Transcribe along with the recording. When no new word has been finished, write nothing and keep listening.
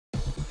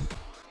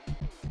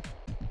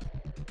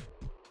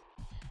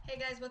Hey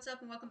guys, what's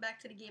up and welcome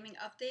back to the gaming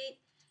update.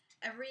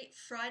 Every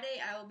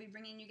Friday I will be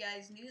bringing you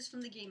guys news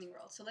from the gaming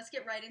world. So let's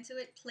get right into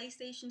it.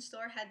 PlayStation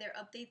Store had their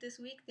update this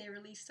week. They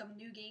released some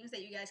new games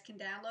that you guys can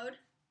download.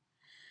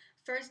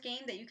 First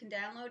game that you can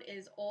download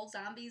is All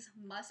Zombies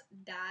Must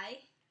Die.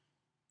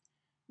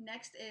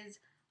 Next is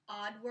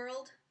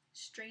Oddworld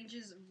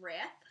Stranger's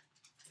Wrath.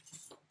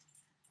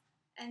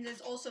 And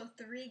there's also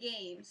 3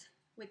 games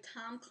with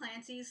Tom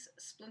Clancy's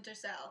Splinter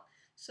Cell.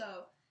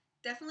 So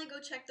definitely go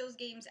check those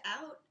games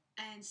out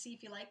and see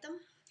if you like them.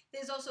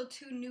 There's also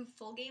 2 new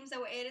full games that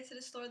were added to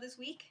the store this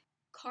week,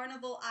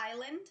 Carnival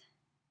Island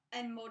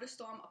and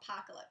MotorStorm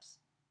Apocalypse.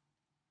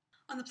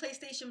 On the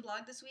PlayStation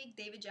blog this week,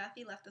 David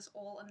Jaffe left us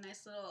all a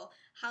nice little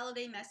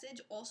holiday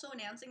message, also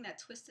announcing that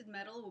Twisted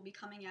Metal will be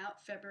coming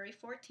out February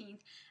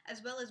 14th,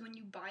 as well as when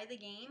you buy the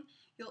game,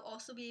 you'll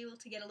also be able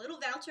to get a little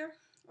voucher,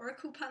 or a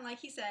coupon like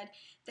he said,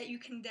 that you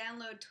can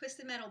download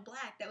Twisted Metal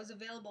Black that was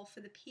available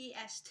for the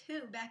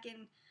PS2 back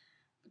in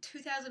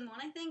 2001,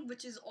 I think,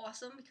 which is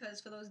awesome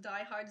because for those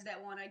diehards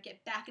that want to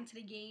get back into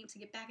the game, to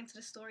get back into the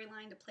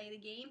storyline, to play the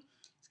game,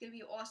 it's going to be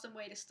an awesome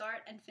way to start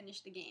and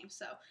finish the game.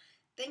 So,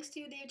 thanks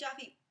to you, Dave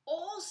Jaffe.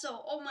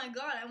 Also, oh my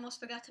god, I almost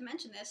forgot to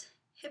mention this.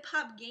 Hip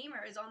Hop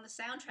Gamer is on the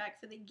soundtrack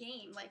for the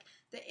game. Like,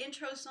 the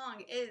intro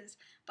song is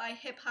by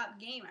Hip Hop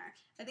Gamer.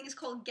 I think it's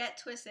called Get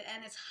Twisted,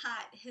 and it's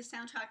hot. His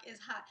soundtrack is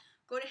hot.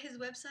 Go to his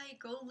website,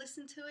 go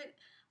listen to it.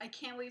 I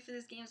can't wait for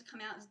this game to come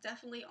out. It's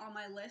definitely on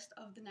my list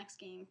of the next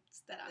games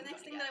that I'm going to get. The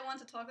next thing that I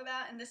wanted to talk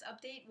about in this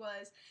update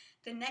was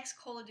the next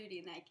Call of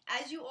Duty. Like,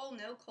 as you all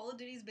know, Call of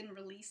Duty's been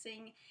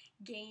releasing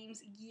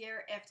games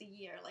year after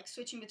year, like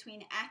switching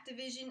between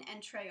Activision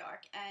and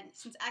Treyarch. And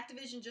since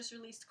Activision just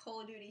released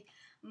Call of Duty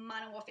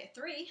Modern Warfare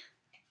 3,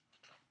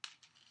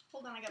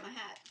 hold on, I got my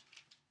hat.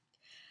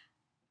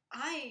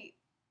 I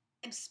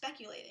am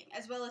speculating,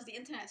 as well as the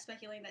internet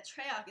speculating, that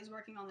Treyarch is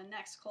working on the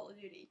next Call of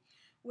Duty,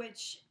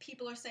 which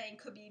people are saying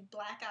could be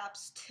Black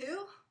Ops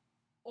 2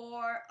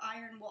 or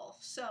Iron Wolf.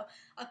 So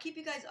I'll keep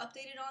you guys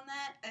updated on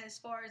that as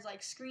far as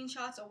like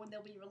screenshots or when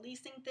they'll be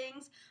releasing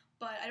things,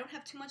 but I don't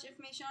have too much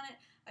information on it.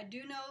 I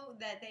do know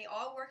that they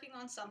are working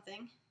on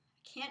something.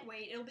 I can't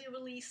wait. It'll be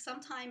released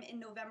sometime in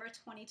November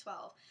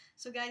 2012.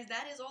 So guys,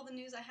 that is all the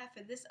news I have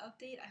for this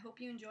update. I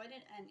hope you enjoyed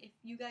it, and if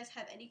you guys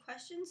have any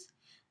questions,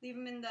 leave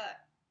them in the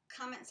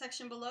comment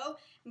section below.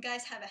 And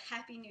guys, have a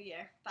happy new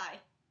year. Bye.